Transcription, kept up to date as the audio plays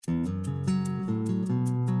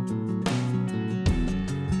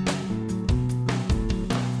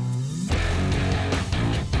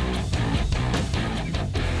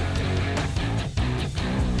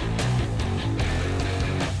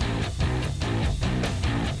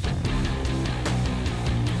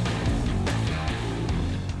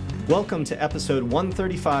Welcome to episode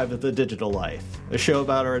 135 of The Digital Life, a show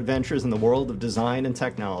about our adventures in the world of design and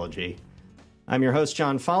technology. I'm your host,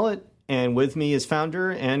 John Follett, and with me is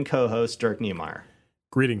founder and co-host Dirk Niemeyer.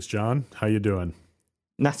 Greetings, John. How you doing?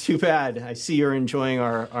 Not too bad. I see you're enjoying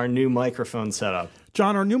our new microphone setup.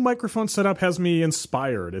 John, our new microphone setup has me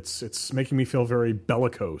inspired. It's making me feel very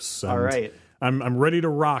bellicose. All right. I'm ready to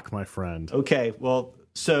rock, my friend. Okay. Well,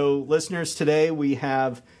 so listeners, today we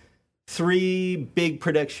have 3 big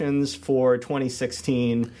predictions for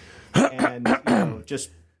 2016. And, just...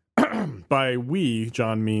 By we,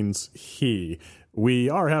 John means he. We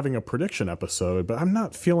are having a prediction episode, but I'm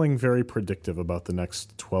not feeling very predictive about the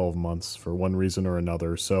next 12 months for one reason or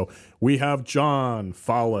another. So we have John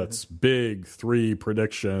Follett's big 3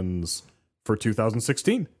 predictions for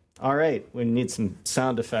 2016. All right. We need some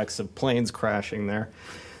sound effects of planes crashing there.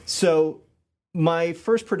 So my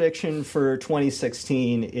first prediction for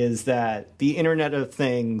 2016 is that the Internet of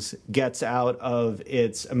Things gets out of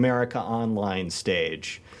its America Online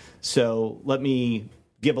stage. So let me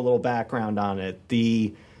give a little background on it.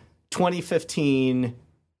 The 2015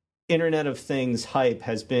 Internet of Things hype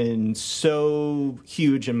has been so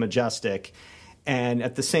huge and majestic, and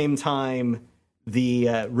at the same time, the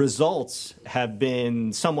results have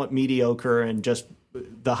been somewhat mediocre, and just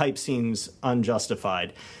the hype seems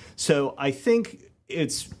unjustified. So I think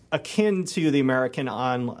it's akin to the America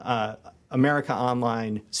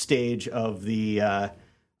Online stage of the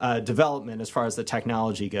development as far as the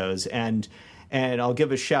technology goes, and I'll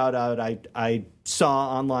give a shout out. I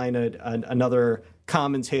saw online another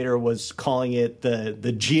commentator was calling it the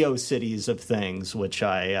GeoCities of things, which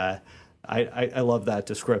I love that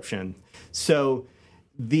description. So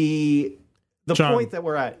the John, point that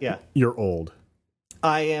we're at, yeah, you're old.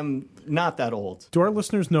 I am not that old. Do our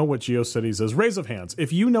listeners know what GeoCities is? Raise of hands.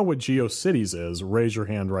 If you know what GeoCities is, raise your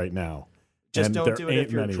hand right now. Just and don't do it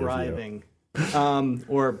if you're driving,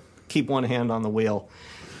 or keep one hand on the wheel.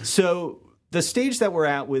 So the stage that we're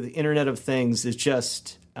at with Internet of Things is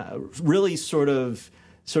just really sort of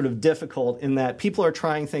difficult in that people are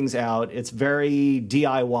trying things out. It's very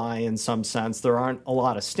DIY in some sense. There aren't a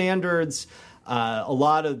lot of standards. A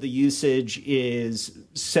lot of the usage is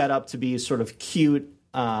set up to be sort of cute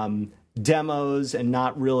demos and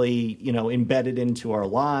not really, embedded into our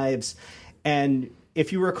lives. And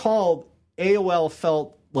if you recall, AOL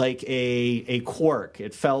felt like a quirk.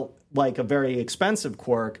 It felt like a very expensive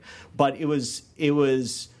quirk, but it was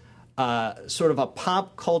sort of a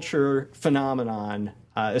pop culture phenomenon,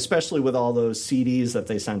 especially with all those CDs that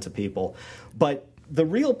they sent to people. But the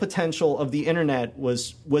real potential of the internet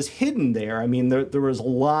was hidden there. I mean, there was a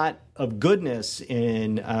lot of goodness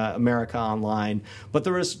in America Online, but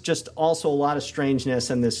there was just also a lot of strangeness,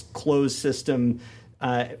 and this closed system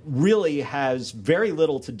really has very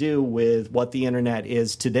little to do with what the internet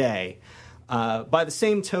is today. By the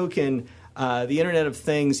same token, the Internet of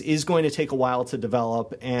Things is going to take a while to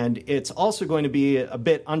develop, and it's also going to be a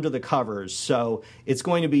bit under the covers. So it's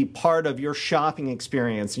going to be part of your shopping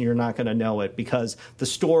experience, and you're not going to know it because the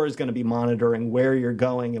store is going to be monitoring where you're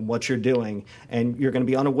going and what you're doing, and you're going to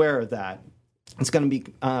be unaware of that. It's going to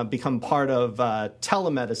be become part of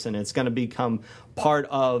telemedicine. It's going to become part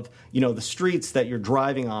of the streets that you're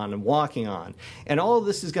driving on and walking on, and all of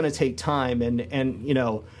this is going to take time.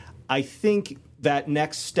 And I think that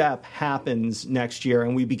next step happens next year,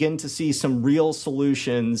 and we begin to see some real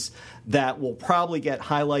solutions that will probably get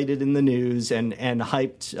highlighted in the news and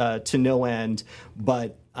hyped to no end.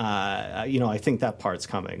 But I think that part's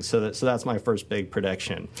coming. So that's my first big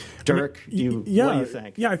prediction. Dirk, what do you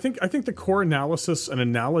think? Yeah, I think the core analysis and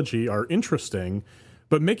analogy are interesting,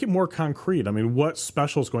 but make it more concrete. I mean, what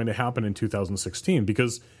special is going to happen in 2016?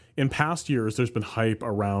 Because in past years, there's been hype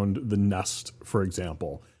around the Nest, for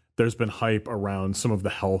example. There's been hype around some of the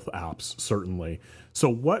health apps, certainly. So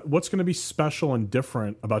what's going to be special and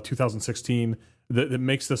different about 2016 that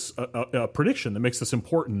makes this a prediction, that makes this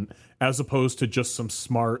important, as opposed to just some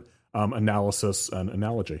smart analysis and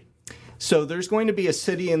analogy? So there's going to be a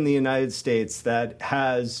city in the United States that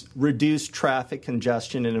has reduced traffic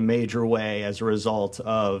congestion in a major way as a result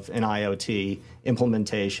of an IoT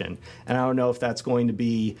implementation. And I don't know if that's going to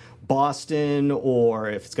be Boston or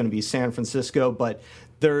if it's going to be San Francisco, but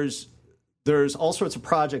there's all sorts of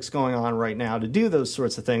projects going on right now to do those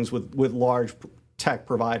sorts of things with large tech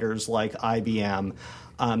providers like IBM.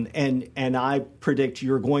 And I predict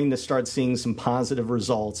you're going to start seeing some positive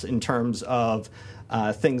results in terms of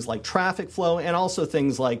things like traffic flow and also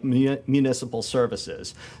things like municipal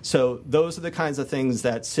services. So those are the kinds of things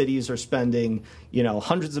that cities are spending,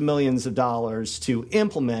 hundreds of millions of dollars to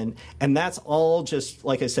implement. And that's all just,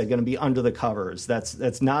 like I said, going to be under the covers.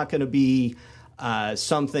 That's not going to be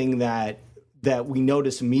something that we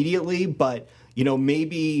notice immediately, but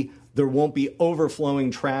maybe there won't be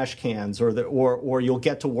overflowing trash cans, or you'll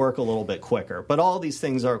get to work a little bit quicker. But all these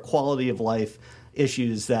things are quality of life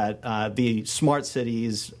issues that the smart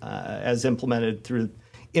cities, as implemented through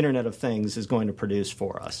Internet of Things, is going to produce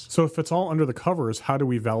for us. So if it's all under the covers, how do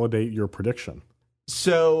we validate your prediction?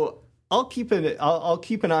 So I'll keep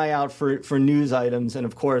an eye out for news items, and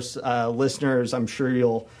of course, listeners, I'm sure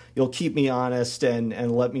you'll keep me honest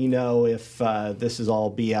and let me know if this is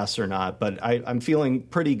all BS or not. But I'm feeling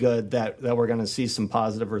pretty good that we're going to see some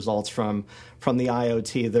positive results from the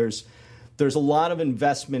IoT. There's a lot of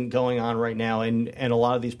investment going on right now, and a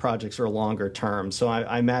lot of these projects are longer term. So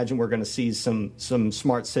I imagine we're going to see some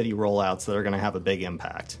smart city rollouts that are going to have a big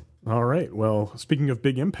impact. All right. Well, speaking of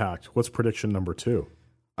big impact, what's prediction number 2?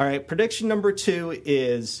 All right. Prediction number 2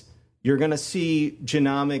 is you're going to see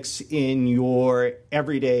genomics in your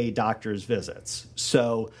everyday doctor's visits.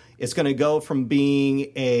 So it's going to go from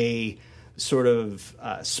being a sort of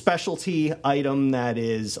specialty item that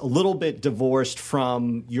is a little bit divorced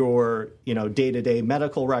from your day-to-day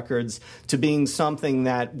medical records to being something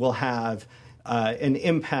that will have an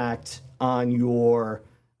impact on your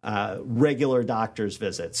regular doctor's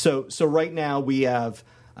visit. So right now we have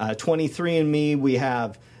 23andMe, we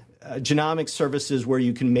have genomic services where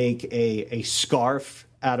you can make a scarf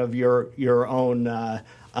out of your own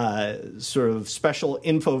sort of special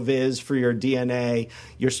InfoViz for your DNA.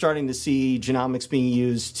 You're starting to see genomics being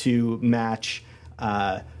used to match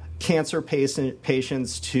cancer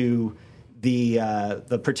patients to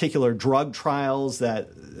the particular drug trials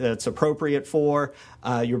that's appropriate for.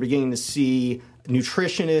 You're beginning to see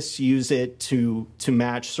nutritionists use it to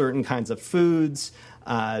match certain kinds of foods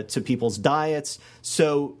to people's diets.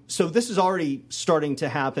 So this is already starting to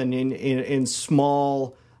happen in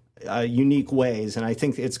small, unique ways, and I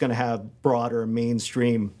think it's going to have broader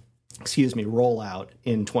mainstream, rollout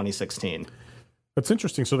in 2016. That's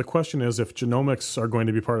interesting. So the question is, if genomics are going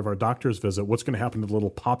to be part of our doctor's visit, what's going to happen to the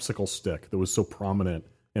little popsicle stick that was so prominent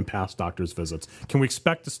in past doctor's visits? Can we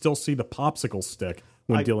expect to still see the popsicle stick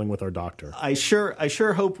when dealing with our doctor? I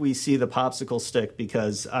sure hope we see the popsicle stick,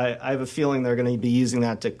 because I have a feeling they're going to be using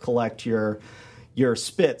that to collect your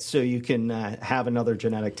spit so you can have another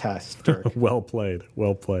genetic test. Well played.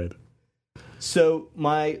 So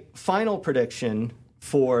my final prediction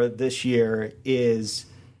for this year is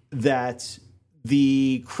that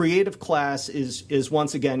the creative class is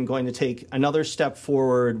once again going to take another step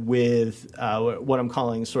forward with what I'm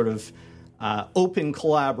calling sort of open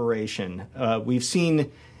collaboration. We've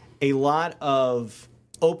seen a lot of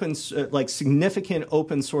significant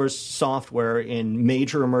open source software in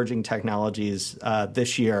major emerging technologies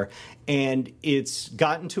this year, and it's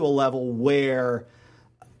gotten to a level where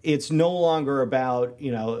it's no longer about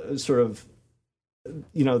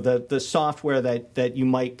the software that you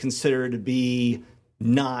might consider to be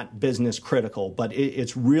not business critical, but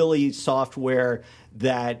it's really software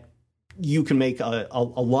that you can make a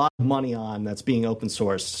lot of money on that's being open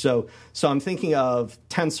sourced. So I'm thinking of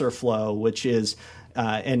TensorFlow, which is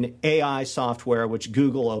an AI software which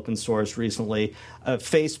Google open sourced recently.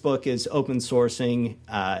 Facebook is open sourcing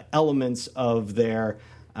elements of their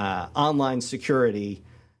online security.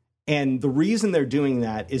 And the reason they're doing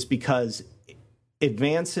that is because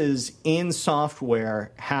advances in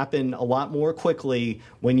software happen a lot more quickly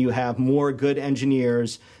when you have more good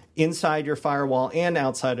engineers inside your firewall and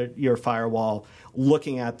outside of your firewall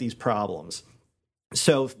looking at these problems.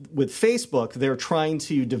 So with Facebook, they're trying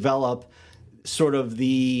to develop sort of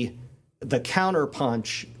the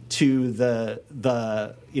counterpunch to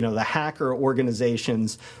the hacker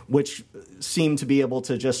organizations, which seem to be able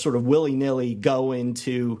to just sort of willy-nilly go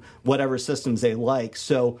into whatever systems they like.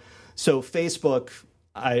 So Facebook,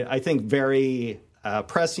 I think very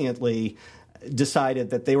presciently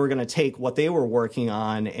decided that they were going to take what they were working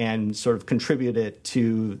on and sort of contribute it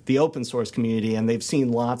to the open source community, and they've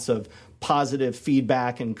seen lots of positive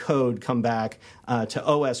feedback and code come back to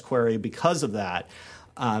OS Query because of that.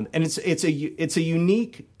 And it's a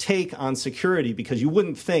unique take on security, because you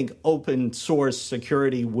wouldn't think open source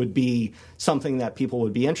security would be something that people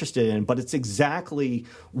would be interested in, but it's exactly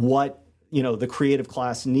what the creative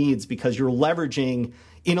class needs, because you're leveraging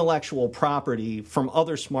intellectual property from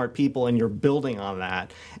other smart people and you're building on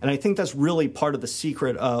that. And I think that's really part of the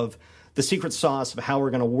secret sauce of how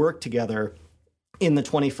we're going to work together in the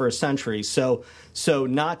 21st century. So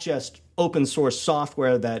not just open source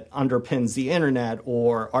software that underpins the internet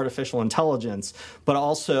or artificial intelligence, but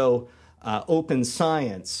also open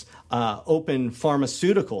science, open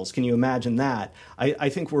pharmaceuticals. Can you imagine that? I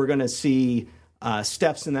think we're going to see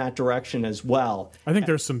steps in that direction as well. I think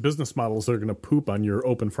there's some business models that are going to poop on your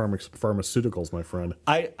open pharmaceuticals, my friend.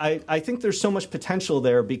 I think there's so much potential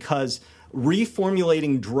there because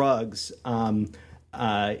reformulating drugs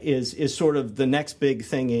is sort of the next big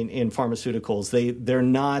thing in pharmaceuticals. They're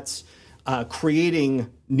not creating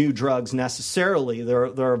new drugs necessarily. There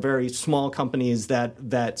are very small companies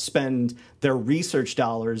that spend their research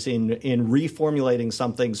dollars in reformulating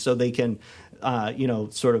something so they can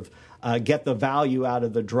get the value out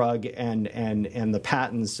of the drug and the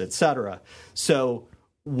patents, et cetera. So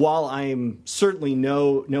while I'm certainly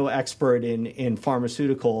no expert in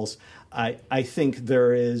pharmaceuticals, I think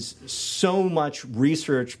there is so much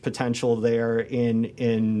research potential there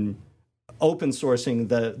in open sourcing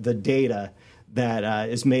the data that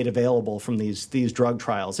is made available from these drug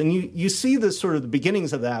trials. And you see this sort of the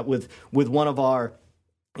beginnings of that with one of our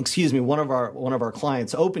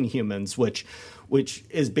clients, Open Humans, which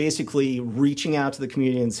is basically reaching out to the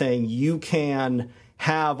community and saying, you can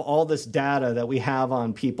have all this data that we have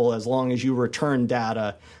on people as long as you return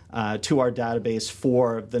data to our database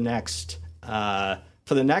for the next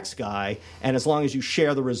guy, and as long as you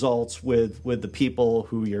share the results with the people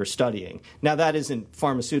who you're studying. Now, that isn't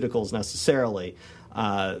pharmaceuticals necessarily.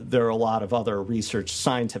 There are a lot of other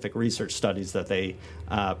scientific research studies that they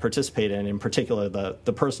participate in particular,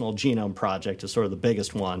 the Personal Genome Project is sort of the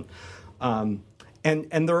biggest one.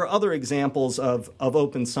 And there are other examples of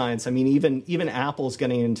open science. I mean, even Apple's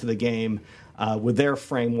getting into the game with their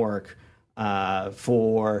framework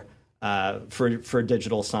for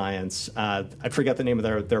digital science. I forget the name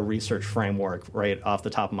of their research framework right off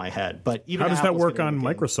the top of my head. But even how does Apple's that work on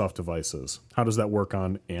Microsoft devices? How does that work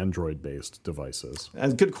on Android-based devices?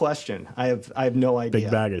 Good question. I have no idea.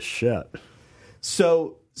 Big bag of shit.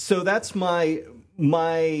 So that's my.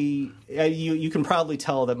 You can probably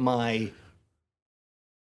tell that my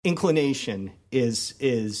inclination is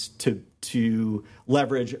to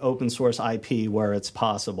leverage open source IP where it's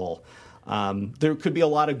possible. There could be a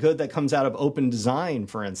lot of good that comes out of open design,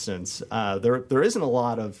 for instance. There isn't a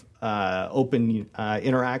lot of open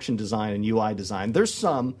interaction design and UI design. There's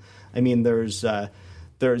some. I mean, there's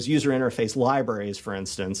user interface libraries, for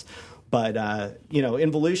instance. But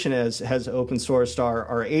Involution has open sourced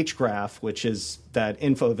our HGraph, which is that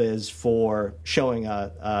InfoViz for showing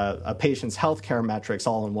a patient's healthcare metrics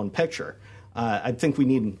all in one picture. I think we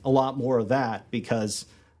need a lot more of that because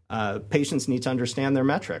patients need to understand their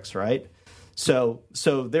metrics, right? So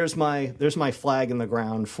there's my flag in the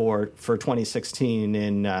ground for 2016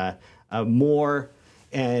 in more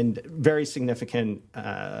and very significant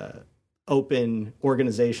open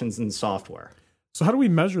organizations and software. So how do we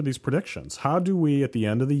measure these predictions? How do we, at the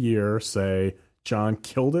end of the year, say John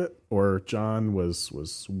killed it or John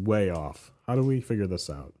was way off? How do we figure this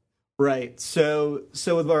out? Right. So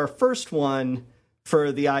with our first one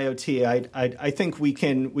for the IoT, I think we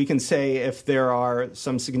can say if there are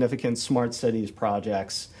some significant smart cities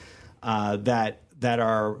projects that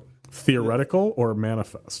are theoretical or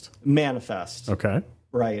manifest. Manifest. Okay.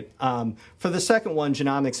 Right. For the second one,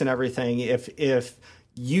 genomics and everything, if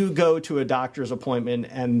you go to a doctor's appointment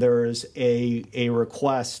and there's a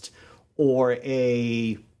request or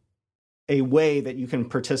a way that you can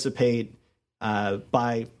participate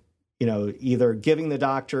by either giving the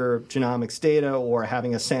doctor genomics data or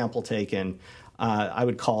having a sample taken, I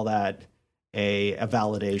would call that a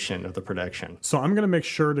validation of the prediction. So I'm going to make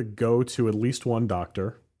sure to go to at least one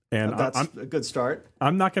doctor. And that's a good start.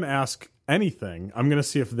 I'm not going to ask anything. I'm going to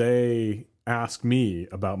see if they ask me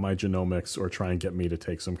about my genomics or try and get me to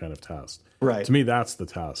take some kind of test. Right. To me, that's the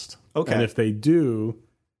test. Okay. And if they do,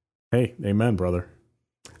 hey, amen, brother.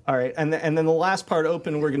 All right. And then the last part,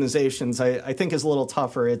 open organizations, I think is a little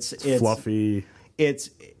tougher. It's fluffy.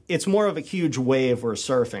 It's more of a huge wave we're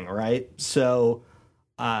surfing, right? So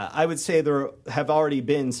I would say there have already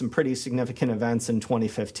been some pretty significant events in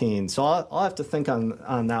 2015. So I'll have to think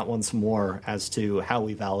on that one some more as to how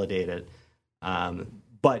we validate it.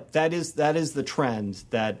 But that is the trend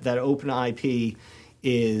that open IP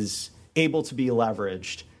is able to be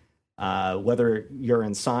leveraged, whether you're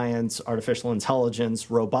in science, artificial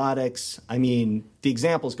intelligence, robotics. I mean, the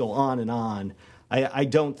examples go on and on. I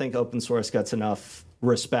don't think open source gets enough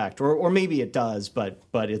respect, or maybe it does, but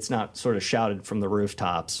it's not sort of shouted from the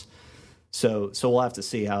rooftops. So we'll have to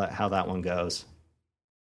see how that one goes.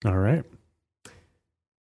 All right.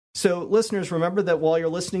 So listeners, remember that while you're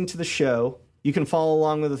listening to the show, you can follow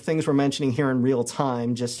along with the things we're mentioning here in real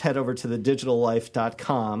time. Just head over to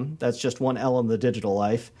thedigitallife.com. That's just one L in the Digital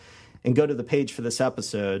Life. And go to the page for this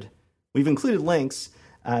episode. We've included links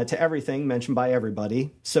to everything mentioned by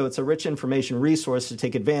everybody, so it's a rich information resource to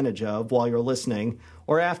take advantage of while you're listening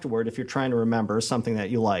or afterward if you're trying to remember something that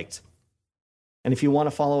you liked. And if you want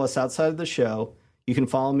to follow us outside of the show, you can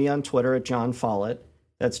follow me on Twitter at John Follett.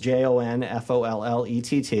 That's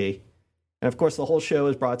JONFOLLETT. And of course, the whole show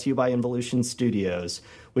is brought to you by Involution Studios,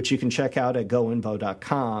 which you can check out at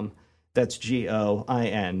goinvo.com. That's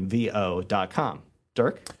GOINVO.com.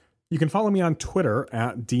 Dirk? You can follow me on Twitter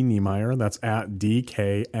at dniemeyer. That's at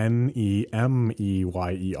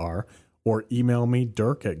DKNEMEYER. Or email me,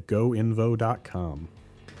 Dirk at goinvo.com.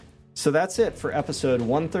 So that's it for episode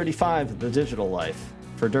 135 of The Digital Life.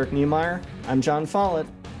 For Dirk Niemeyer, I'm John Follett,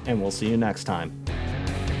 and we'll see you next time.